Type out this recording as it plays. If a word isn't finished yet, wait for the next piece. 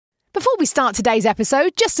we start today's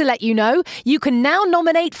episode, just to let you know, you can now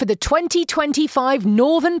nominate for the 2025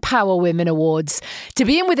 Northern Power Women Awards to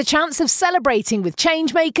be in with a chance of celebrating with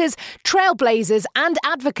changemakers, trailblazers and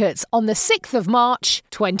advocates on the 6th of March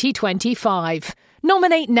 2025.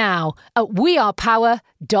 Nominate now at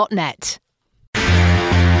wearepower.net.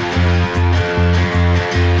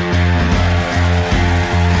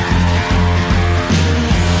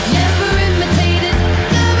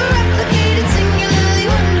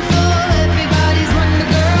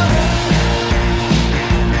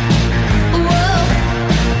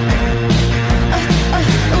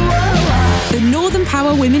 Northern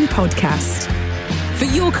Power Women podcast. For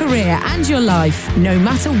your career and your life, no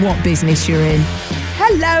matter what business you're in.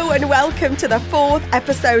 Hello and welcome to the 4th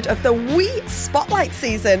episode of the We Spotlight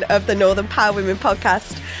season of the Northern Power Women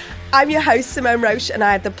podcast. I'm your host, Simone Roche, and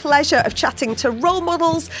I have the pleasure of chatting to role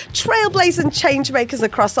models, trailblazers and changemakers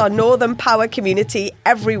across our Northern Power community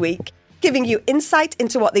every week, giving you insight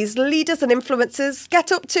into what these leaders and influencers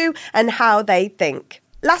get up to and how they think.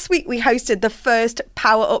 Last week, we hosted the first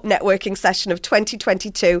Power Up networking session of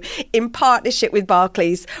 2022 in partnership with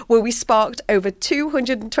Barclays, where we sparked over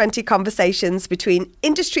 220 conversations between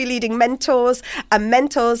industry-leading mentors and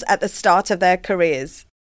mentors at the start of their careers.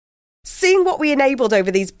 Seeing what we enabled over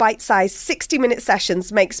these bite-sized 60-minute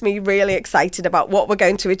sessions makes me really excited about what we're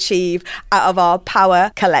going to achieve out of our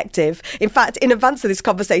Power Collective. In fact, in advance of this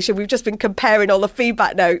conversation, we've just been comparing all the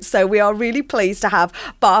feedback notes, so we are really pleased to have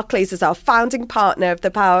Barclays as our founding partner of the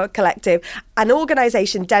Power Collective, an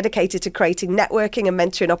organisation dedicated to creating networking and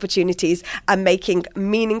mentoring opportunities and making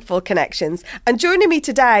meaningful connections. And joining me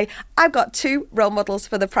today, I've got two role models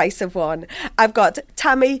for the price of one. I've got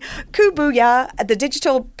Tammy Kubuya, the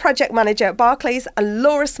Digital Project Manager at Barclays, and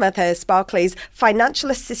Laura Smethurst, Barclays Financial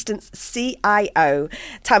Assistance CIO.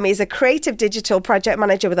 Tammy is a creative digital project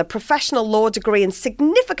manager with a professional law degree and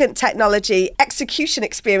significant technology execution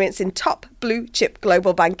experience in top blue chip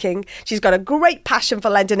global banking. She's got a great passion for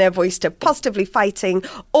lending her voice to positively fighting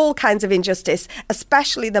all kinds of injustice,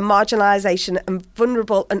 especially the marginalisation and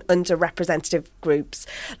vulnerable and underrepresented groups.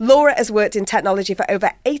 Laura has worked in technology for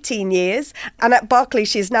over 18 years, and at Barclays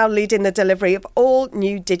she is now leading the delivery of all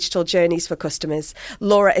new digital journeys for customers.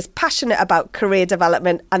 Laura is passionate about career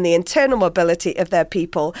development and the internal mobility of their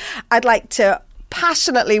people. I'd like to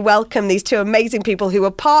passionately welcome these two amazing people who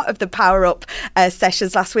were part of the Power Up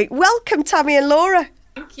sessions last week. Welcome, Tammy and Laura.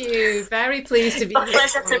 Thank you. Very pleased to be here.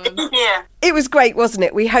 Pleasure to be here. It was great, wasn't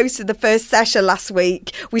it? We hosted the first session last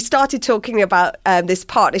week. We started talking about this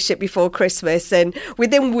partnership before Christmas, and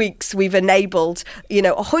within weeks we've enabled,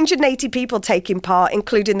 180 people taking part,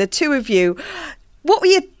 including the two of you. What were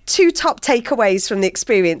your two top takeaways from the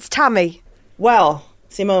experience, Tammy? Well,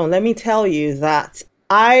 Simone, let me tell you that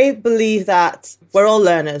I believe that we're all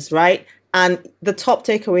learners, right? And the top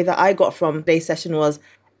takeaway that I got from today's session was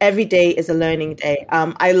every day is a learning day.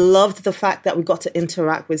 I loved the fact that we got to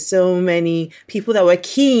interact with so many people that were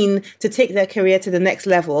keen to take their career to the next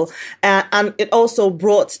level. And it also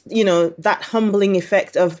brought, that humbling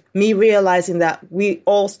effect of me realizing that we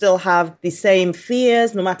all still have the same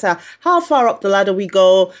fears. No matter how far up the ladder we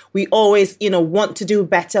go, we always, want to do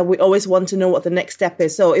better. We always want to know what the next step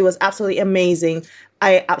is. So it was absolutely amazing.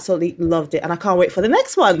 I absolutely loved it. And I can't wait for the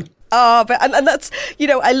next one. Oh, and that's,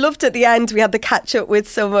 I loved at the end, we had the catch up with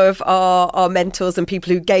some of our mentors and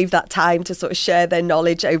people who gave that time to sort of share their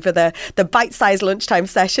knowledge over the bite-sized lunchtime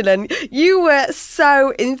session. And you were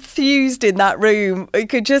so enthused in that room. You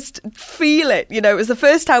could just feel it. It was the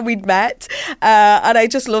first time we'd met and I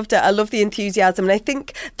just loved it. I love the enthusiasm. And I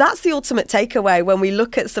think that's the ultimate takeaway when we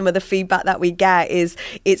look at some of the feedback that we get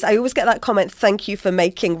I always get that comment, thank you for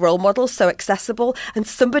making role models so accessible. And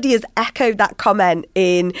somebody has echoed that comment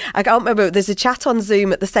I can't remember, there's a chat on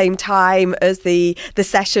Zoom at the same time as the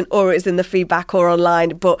session, or it's in the feedback or online.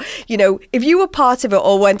 But, if you were part of it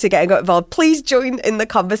or want to get involved, please join in the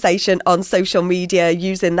conversation on social media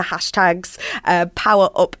using the hashtags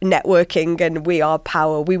Power Up Networking and We Are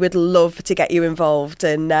Power. We would love to get you involved,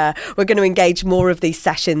 and we're going to engage more of these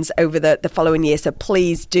sessions over the following year. So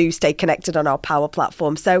please do stay connected on our Power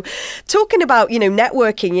platform. So talking about,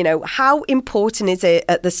 networking, how important is it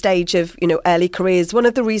at the stage of, early careers? One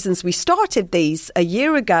of the reasons we started these a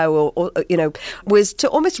year ago or was to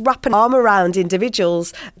almost wrap an arm around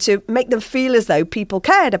individuals to make them feel as though people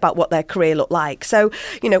cared about what their career looked like. So,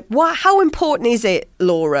 how important is it,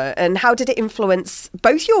 Laura, and how did it influence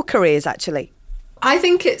both your careers, actually? I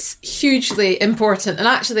think it's hugely important. And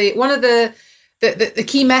actually, one of the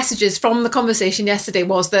key messages from the conversation yesterday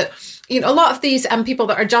was that, a lot of these people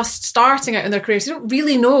that are just starting out in their careers, they don't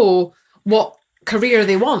really know what career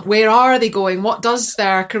they want. Where are they going? What does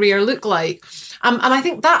their career look like? And I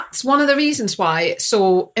think that's one of the reasons why it's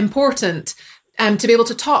so important to be able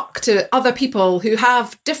to talk to other people who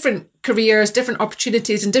have different careers, different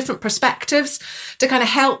opportunities and different perspectives to kind of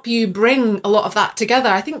help you bring a lot of that together.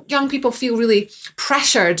 I think young people feel really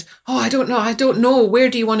pressured. Oh, I don't know. Where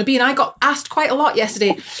do you want to be? And I got asked quite a lot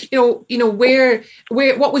yesterday, where,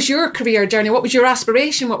 what was your career journey? What was your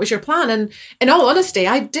aspiration? What was your plan? And in all honesty,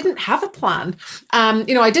 I didn't have a plan.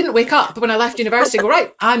 I didn't wake up when I left university and go,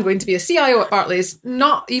 right, I'm going to be a CIO at Barclays,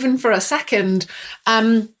 not even for a second.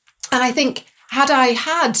 And I think had I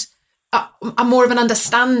had a more of an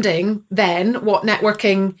understanding then what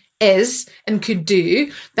networking is and could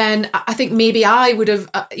do, then I think maybe I would have,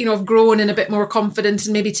 have grown in a bit more confidence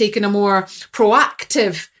and maybe taken a more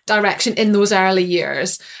proactive direction in those early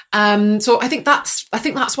years. So I think that's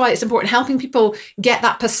why it's important, helping people get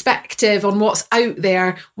that perspective on what's out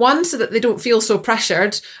there. One, so that they don't feel so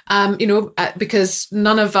pressured, because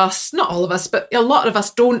none of us, not all of us, but a lot of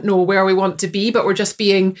us don't know where we want to be, but we're just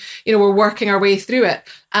being, we're working our way through it.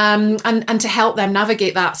 And to help them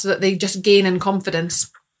navigate that so that they just gain in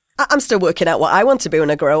confidence. I'm still working out what I want to be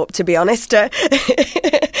when I grow up, to be honest.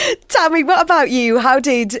 Tammy, what about you? How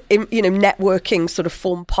did, networking sort of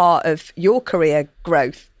form part of your career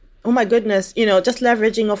growth? Oh my goodness, just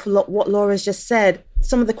leveraging off what Laura's just said.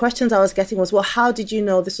 Some of the questions I was getting was, well, how did you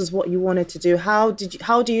know this was what you wanted to do? How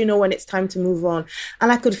do you know when it's time to move on?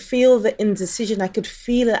 And I could feel the indecision. I could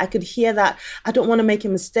feel it. I could hear that I don't want to make a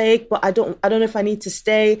mistake, but I don't know if I need to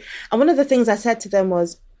stay. And one of the things I said to them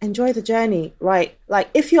was, enjoy the journey, right? Like,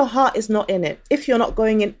 if your heart is not in it, if you're not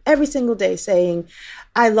going in every single day saying,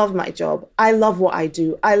 I love my job, I love what I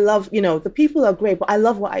do, I love, the people are great, but I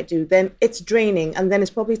love what I do, then it's draining. And then it's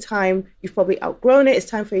probably time, you've probably outgrown it. It's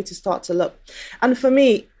time for you to start to look. And for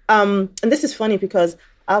me, and this is funny because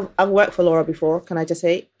I've worked for Laura before. Can I just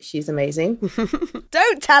say, she's amazing.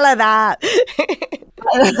 Don't tell her that.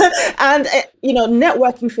 And,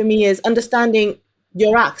 networking for me is understanding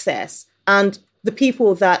your access and the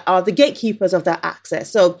people that are the gatekeepers of that access.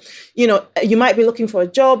 So, you might be looking for a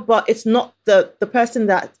job, but it's not the person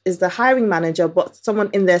that is the hiring manager, but someone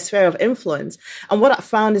in their sphere of influence. And what I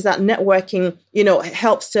found is that networking,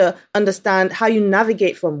 helps to understand how you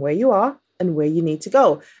navigate from where you are and where you need to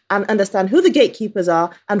go, and understand who the gatekeepers are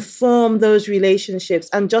and form those relationships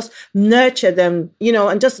and just nurture them,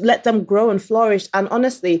 and just let them grow and flourish. And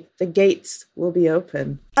honestly, the gates will be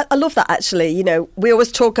open. I love that, actually. We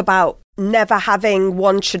always talk about never having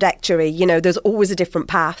one trajectory, there's always a different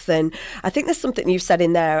path. And I think there's something you've said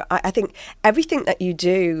in there. I think everything that you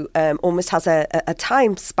do almost has a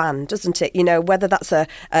time span, doesn't it? Whether that's a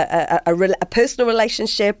personal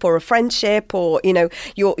relationship or a friendship or,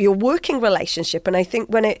 your working relationship. And I think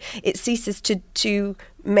when it ceases to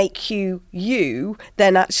make you,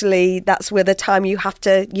 then actually that's where the time you have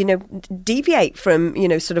to, deviate from,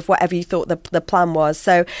 sort of whatever you thought the plan was.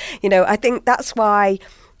 So, I think that's why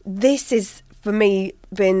this is, for me,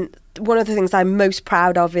 been one of the things I'm most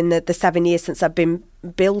proud of in the 7 years since I've been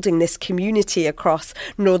building this community across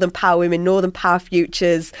Northern Power Women, Northern Power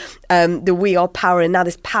Futures, the We Are Power, and now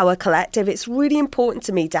this Power Collective. It's really important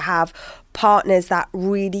to me to have partners that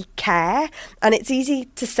really care. And it's easy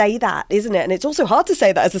to say that, isn't it? And it's also hard to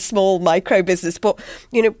say that as a small micro business. But,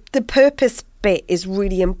 the purpose bit is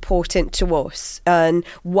really important to us and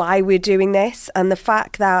why we're doing this. And the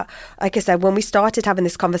fact that, like I said, when we started having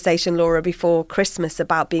this conversation, Laura, before Christmas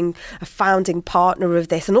about being a founding partner of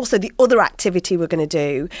this and also the other activity we're going to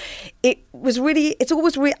do, it's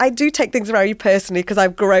always I do take things very personally because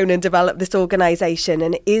I've grown and developed this organisation,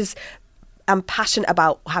 and I'm passionate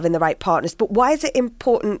about having the right partners. But why is it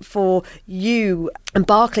important for you and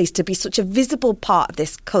Barclays to be such a visible part of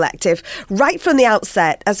this collective right from the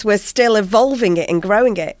outset as we're still evolving it and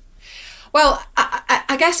growing it? Well,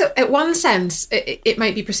 I guess at one sense, it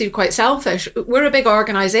might be perceived quite selfish. We're a big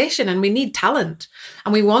organisation and we need talent,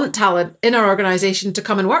 and we want talent in our organisation to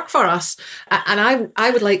come and work for us. And I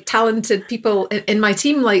would like talented people in my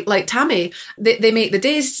team like Tammy. They make the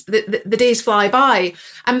days fly by.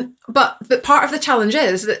 But part of the challenge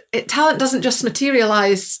is that talent doesn't just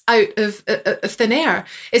materialise out of thin air.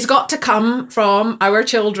 It's got to come from our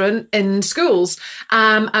children in schools,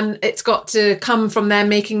 and it's got to come from them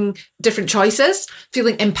making different choices,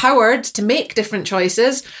 feeling empowered to make different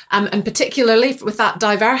choices, and particularly with that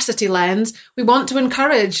diversity lens, we want to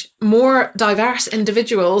encourage more diverse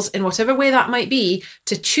individuals in whatever way that might be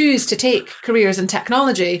to choose to take careers in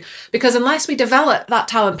technology, because unless we develop that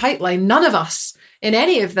talent pipeline, none of us in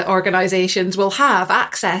any of the organisations will have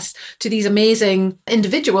access to these amazing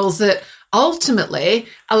individuals that ultimately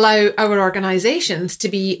allow our organisations to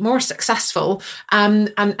be more successful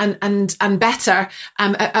and better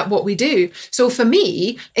at what we do. So for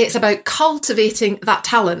me, it's about cultivating that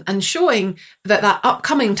talent and showing that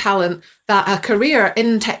upcoming talent that a career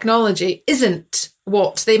in technology isn't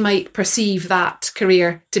what they might perceive that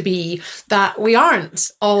career to be, that we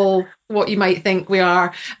aren't all what you might think we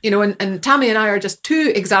are, and Tammy and I are just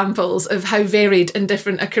two examples of how varied and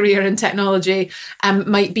different a career in technology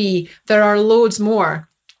might be. There are loads more.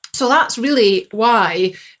 So that's really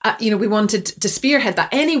why, we wanted to spearhead that.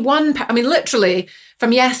 Any one, literally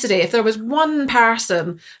from yesterday, if there was one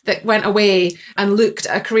person that went away and looked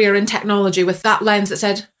at a career in technology with that lens that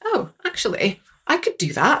said, oh, actually, I could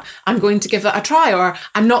do that. I'm going to give that a try, or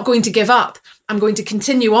I'm not going to give up. I'm going to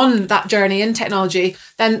continue on that journey in technology.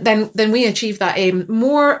 Then we achieve that aim.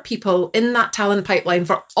 More people in that talent pipeline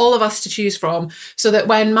for all of us to choose from, so that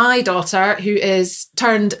when my daughter, who is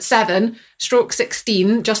turned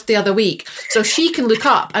 7/16 just the other week, so she can look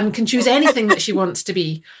up and can choose anything that she wants to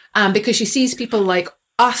be, because she sees people like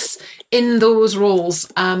us in those roles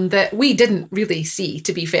that we didn't really see,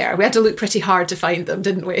 to be fair. We had to look pretty hard to find them,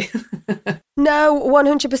 didn't we? No,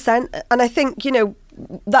 100%. And I think,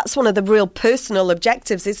 that's one of the real personal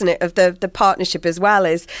objectives, isn't it, of the partnership as well,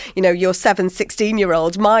 is, your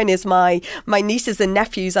 16-year-old. Mine is my nieces and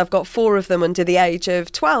nephews. I've got 4 of them under the age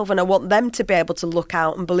of 12, and I want them to be able to look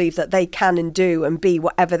out and believe that they can and do and be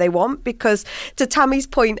whatever they want. Because to Tammy's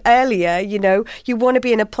point earlier, you want to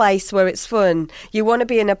be in a place where it's fun. You want to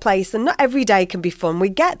be in a place, and not every day can be fun. We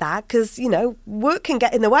get that because, work can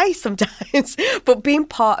get in the way sometimes. But being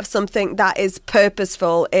part of something that is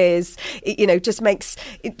purposeful is, just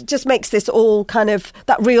makes this all kind of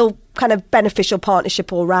that real kind of beneficial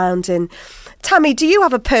partnership all round. And Tammy, do you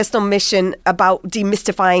have a personal mission about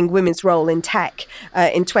demystifying women's role in tech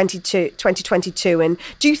in 2022? And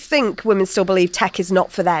do you think women still believe tech is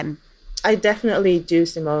not for them? I definitely do,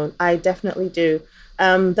 Simone. I definitely do.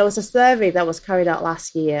 There was a survey that was carried out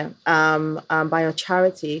last year by a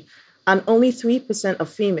charity, and only 3% of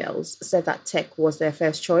females said that tech was their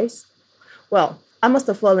first choice. Well, I must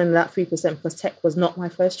have fallen in that 3% because tech was not my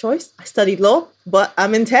first choice. I studied law, but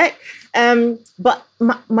I'm in tech. But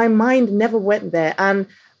my mind never went there. And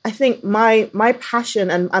I think my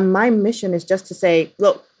passion and my mission is just to say,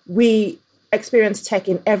 look, we experience tech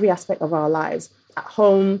in every aspect of our lives, at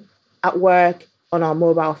home, at work, on our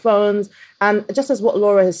mobile phones. And just as what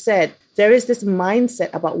Laura has said, there is this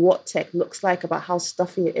mindset about what tech looks like, about how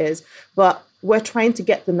stuffy it is. But we're trying to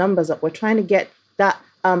get the numbers up. We're trying to get that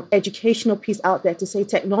educational piece out there to say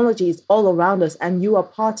technology is all around us and you are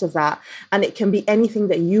part of that. And it can be anything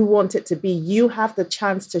that you want it to be. You have the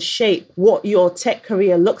chance to shape what your tech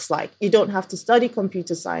career looks like. You don't have to study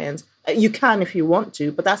computer science. You can if you want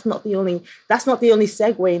to, but that's not the only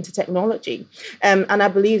segue into technology. And I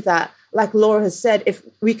believe that, like Laura has said, if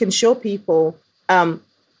we can show people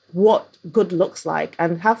what good looks like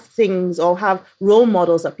and have things or have role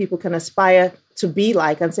models that people can aspire to be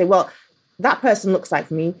like and say, well, that person looks like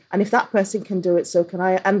me, and if that person can do it, so can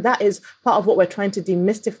I. And that is part of what we're trying to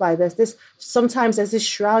demystify. There's this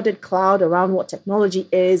shrouded cloud around what technology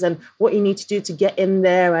is and what you need to do to get in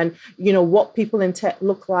there, and what people in tech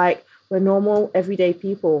look like. We're normal, everyday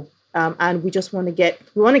people. And we just want to get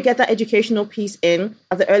that educational piece in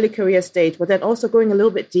at the early career stage, but then also going a little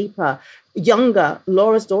bit deeper, younger,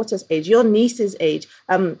 Laura's daughter's age, your niece's age.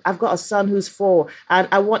 I've got a son who's 4, and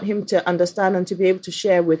I want him to understand and to be able to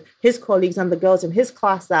share with his colleagues and the girls in his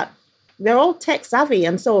class that they're all tech savvy.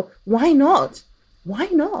 And so why not? Why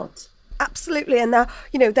not? Absolutely. And now,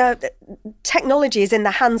 the technology is in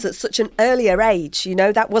the hands at such an earlier age.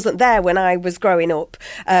 That wasn't there when I was growing up.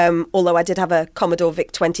 Although I did have a Commodore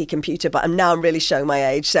VIC-20 computer, but I'm really showing my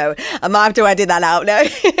age. So I might have to edit that out now.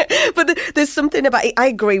 But there's something about it. I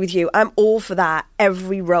agree with you. I'm all for that.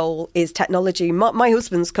 Every role is technology. My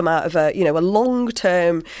husband's come out of a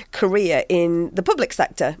long-term career in the public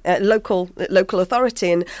sector, local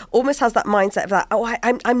authority, and almost has that mindset of that,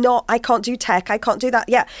 I can't do tech. I can't do that.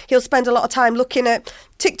 Yeah, he'll spend a lot of time looking at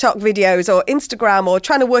TikTok videos or Instagram or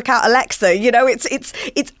trying to work out Alexa.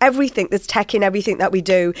 It's everything. There's tech in everything that we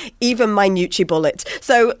do, even my NutriBullet.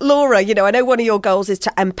 So Laura, I know one of your goals is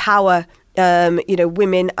to empower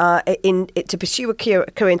women to pursue a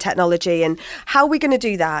career in technology. And how are we going to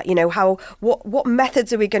do that? What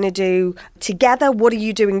methods are we going to do together? What are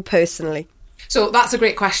you doing personally? So that's a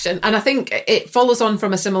great question, and I think it follows on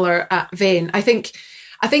from a similar vein. I think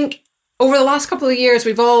over the last couple of years,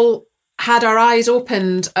 we've all had our eyes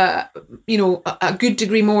opened, a good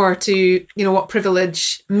degree more to, what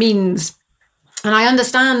privilege means. And I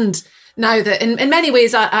understand now that in many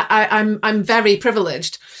ways I'm very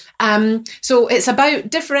privileged. So it's about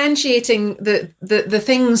differentiating the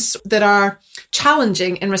things that are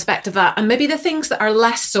challenging in respect of that, and maybe the things that are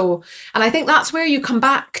less so. And I think that's where you come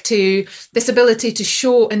back to this ability to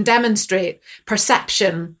show and demonstrate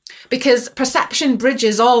perception, because perception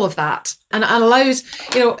bridges all of that and allows,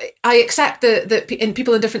 I accept that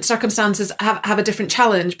people in different circumstances have a different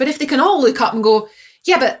challenge, but if they can all look up and go,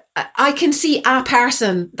 yeah, but I can see a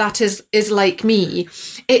person that is like me,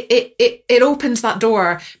 it opens that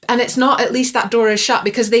door. And it's not at least that door is shut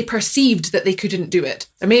because they perceived that they couldn't do it.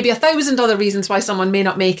 There may be 1,000 other reasons why someone may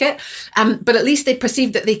not make it, but at least they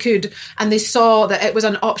perceived that they could, and they saw that it was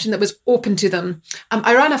an option that was open to them.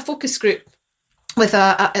 I ran a focus group with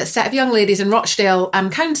a set of young ladies in Rochdale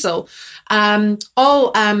Council,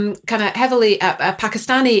 all kind of heavily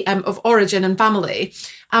Pakistani of origin and family.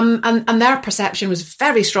 And their perception was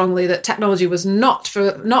very strongly that technology was not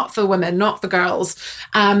for women, not for girls,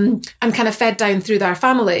 and kind of fed down through their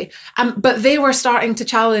family. But they were starting to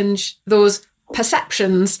challenge those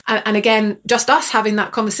perceptions. And again, just us having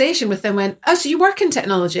that conversation with them went, oh, so you work in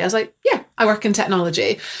technology? I was like, yeah, I work in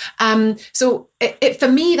technology. So it for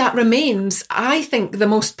me, that remains, I think, the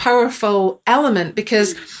most powerful element,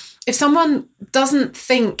 because if someone doesn't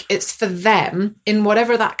think it's for them in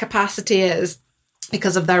whatever that capacity is,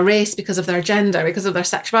 because of their race, because of their gender, because of their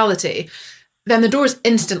sexuality, then the door's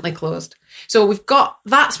instantly closed. So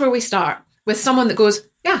that's where we start, with someone that goes,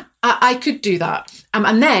 yeah, I could do that.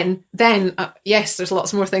 And then yes, there's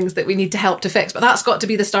lots more things that we need to help to fix, but that's got to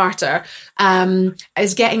be the starter,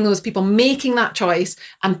 is getting those people making that choice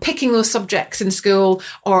and picking those subjects in school,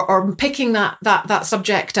 or picking that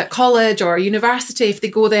subject at college or university if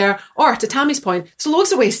they go there. Or to Tammy's point, there's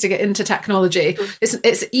loads of ways to get into technology.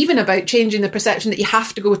 It's even about changing the perception that you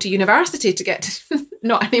have to go to university to get to,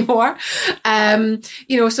 not anymore.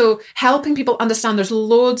 So helping people understand there's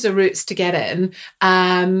loads of routes to get in.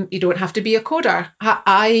 You don't have to be a coder.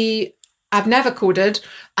 I've never coded,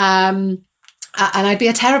 and I'd be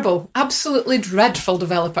a terrible, absolutely dreadful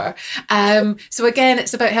developer. So again,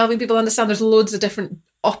 it's about helping people understand there's loads of different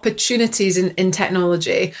opportunities in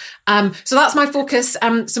technology. So that's my focus,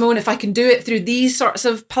 Simone. If I can do it through these sorts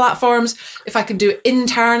of platforms, if I can do it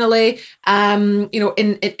internally,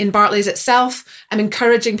 in Barclays itself, I'm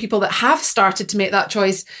encouraging people that have started to make that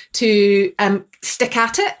choice to stick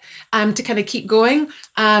at it, to kind of keep going.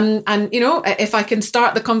 If I can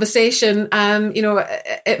start the conversation,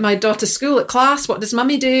 at my daughter's school, at class, what does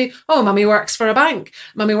mummy do? Oh, mummy works for a bank.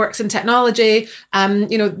 Mummy works in technology.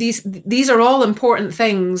 These are all important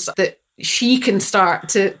things that she can start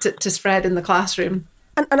to spread in the classroom.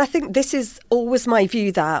 And I think this is always my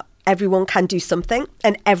view, that everyone can do something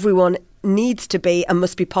and everyone needs to be and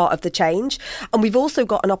must be part of the change. And we've also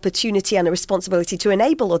got an opportunity and a responsibility to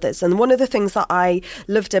enable others. And one of the things that I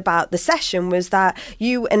loved about the session was that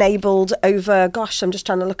you enabled over, I'm just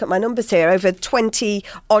trying to look at my numbers here, over 20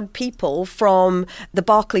 odd people from the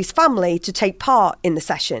Barclays family to take part in the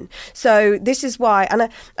session. So this is why, and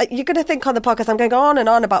you're going to think on the podcast, I'm going on and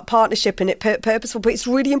on about partnership and it purposeful, but it's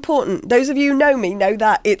really important. Those of you who know me know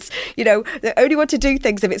that it's, they only want to do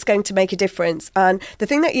things if it's going to make a difference. And the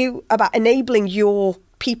thing that about enabling your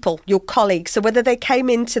people, your colleagues, so whether they came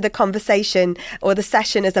into the conversation or the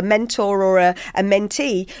session as a mentor or a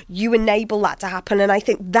mentee, you enable that to happen. And I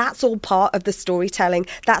think that's all part of the storytelling.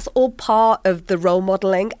 That's all part of the role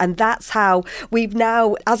modelling. And that's how we've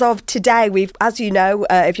now, as of today, as you know,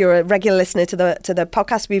 if you're a regular listener to the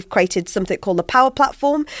podcast, we've created something called the Power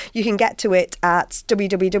Platform. You can get to it at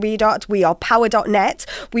www.wearepower.net.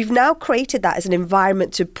 We've now created that as an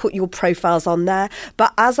environment to put your profiles on there.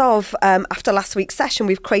 But as of after last week's session,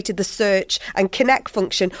 we've created the search and connect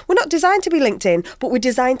function. We're not designed to be LinkedIn, but we're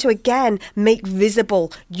designed to, again, make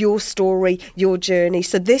visible your story, your journey.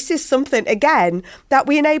 So this is something, again, that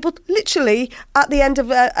we enabled literally at the end of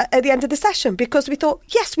the session, because we thought,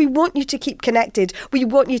 yes, we want you to keep connected. We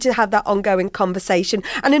want you to have that ongoing conversation.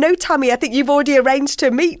 And I know, Tammy, I think you've already arranged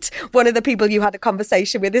to meet one of the people you had a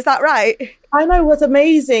conversation with. Is that right? I know, it was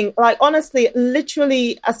amazing. Like, honestly,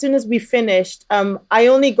 literally, as soon as we finished, I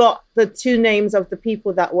only got the two names of the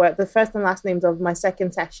people that were the first and last names of my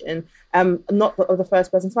second session, not of the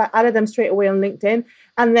first person. So I added them straight away on LinkedIn.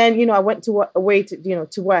 And then, I went away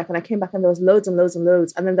to work, and I came back and there was loads and loads and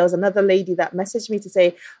loads. And then there was another lady that messaged me to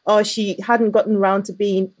say, oh, she hadn't gotten around to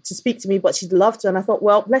speak to me, but she'd love to. And I thought,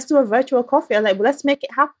 well, let's do a virtual coffee. I'm like, well, let's make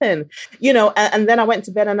it happen, and then I went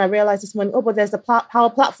to bed and I realized this morning, but there's the Power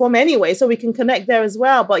Platform anyway, so we can connect there as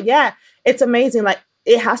well. But yeah, it's amazing. Like,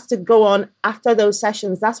 it has to go on after those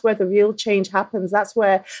sessions. That's where the real change happens. That's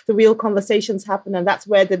where the real conversations happen. And that's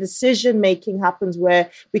where the decision making happens, where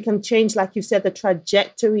we can change, like you said, the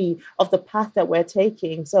trajectory of the path that we're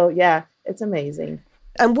taking. So yeah, it's amazing.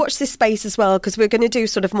 And watch this space as well, because we're going to do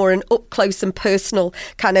sort of more an up close and personal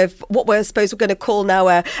kind of what we're going to call now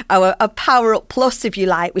a Power Up Plus, if you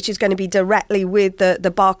like, which is going to be directly with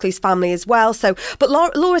the Barclays family as well. So, but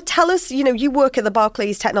Laura, tell us, you work at the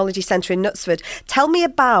Barclays Technology Centre in Knutsford. Tell me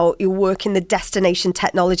about your work in the Destination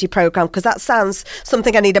Technology Programme, because that sounds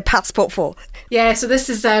something I need a passport for. Yeah, so this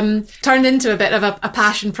has turned into a bit of a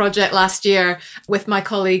passion project last year with my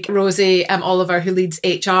colleague Rosie Oliver, who leads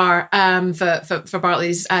HR for Barclays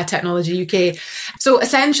Technology UK. So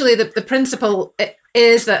essentially the principle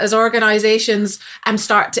is that as organisations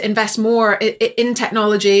start to invest more in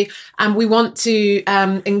technology, we want to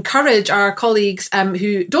encourage our colleagues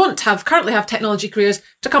who don't currently have technology careers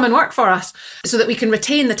to come and work for us, so that we can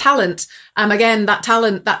retain the talent. Again, that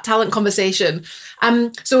talent conversation.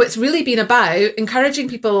 So it's really been about encouraging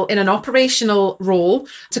people in an operational role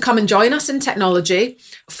to come and join us in technology,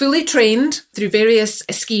 fully trained through various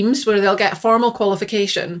schemes where they'll get a formal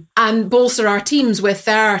qualification, and bolster our teams with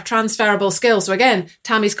their transferable skills. So again,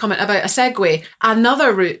 Tammy's comment about a segue,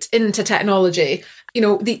 another route into technology.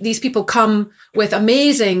 These people come with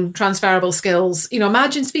amazing transferable skills.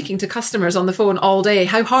 Imagine speaking to customers on the phone all day.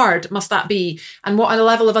 How hard must that be? And what a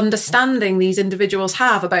level of understanding these individuals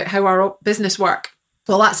have about how our business work.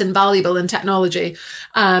 Well, that's invaluable in technology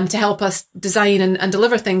to help us design and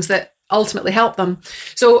deliver things that ultimately help them.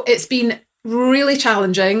 So it's been really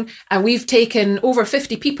challenging. We've taken over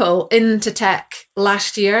 50 people into tech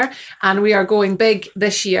last year, and we are going big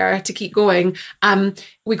this year to keep going.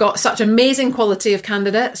 We got such amazing quality of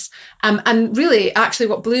candidates. And really, actually,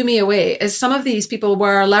 what blew me away is some of these people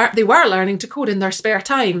were learning to code in their spare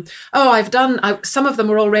time. Some of them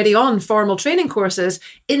were already on formal training courses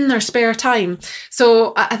in their spare time.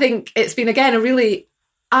 So I think it's been, again, a really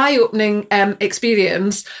eye-opening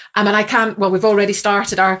experience. We've already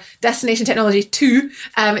started. Our Destination Technology 2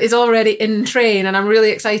 is already in train, and I'm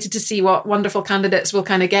really excited to see what wonderful candidates we'll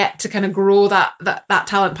kind of get to kind of grow that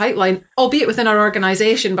talent pipeline, albeit within our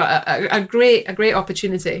organisation, but a great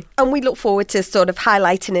opportunity. And we look forward to sort of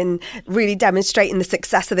highlighting and really demonstrating the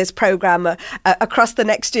success of this programme across the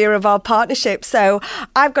next year of our partnership. So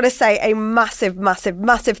I've got to say a massive, massive,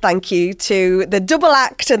 massive thank you to the double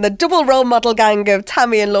act and the double role model gang of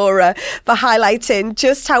Tammy and Laura for highlighting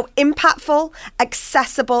just how impactful,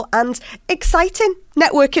 accessible and exciting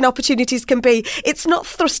networking opportunities can be. It's not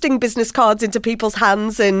thrusting business cards into people's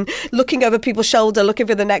hands and looking over people's shoulder, looking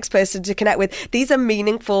for the next person to connect with. These are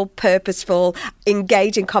meaningful, purposeful,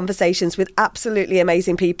 engaging conversations with absolutely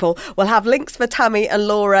amazing people. We'll have links for Tammy and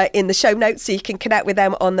Laura in the show notes, so you can connect with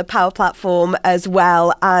them on the Power platform as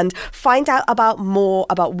well and find out more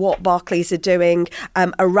about what Barclays are doing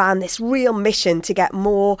around this real mission to get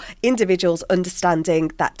more individuals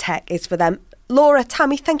understanding that tech is for them. Laura,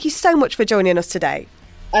 Tammy, thank you so much for joining us today.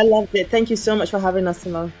 I loved it. Thank you so much for having us,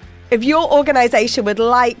 Simone. If your organisation would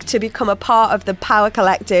like to become a part of the Power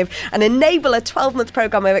Collective and enable a 12-month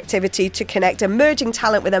programme of activity to connect emerging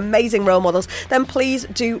talent with amazing role models, then please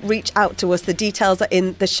do reach out to us. The details are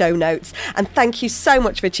in the show notes. And thank you so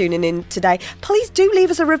much for tuning in today. Please do leave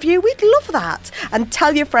us a review. We'd love that. And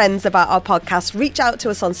tell your friends about our podcast. Reach out to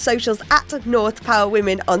us on socials at North Power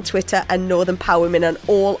Women on Twitter and Northern Power Women on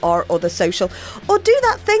all our other social. Or do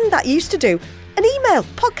that thing that you used to do. An email,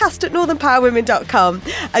 podcast@northernpowerwomen.com,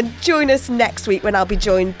 and join us next week when I'll be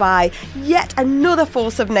joined by yet another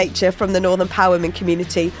force of nature from the Northern Power Women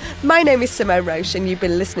community. My name is Simone Roche, and you've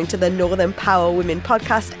been listening to the Northern Power Women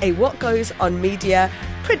podcast, a What Goes On Media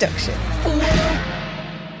production.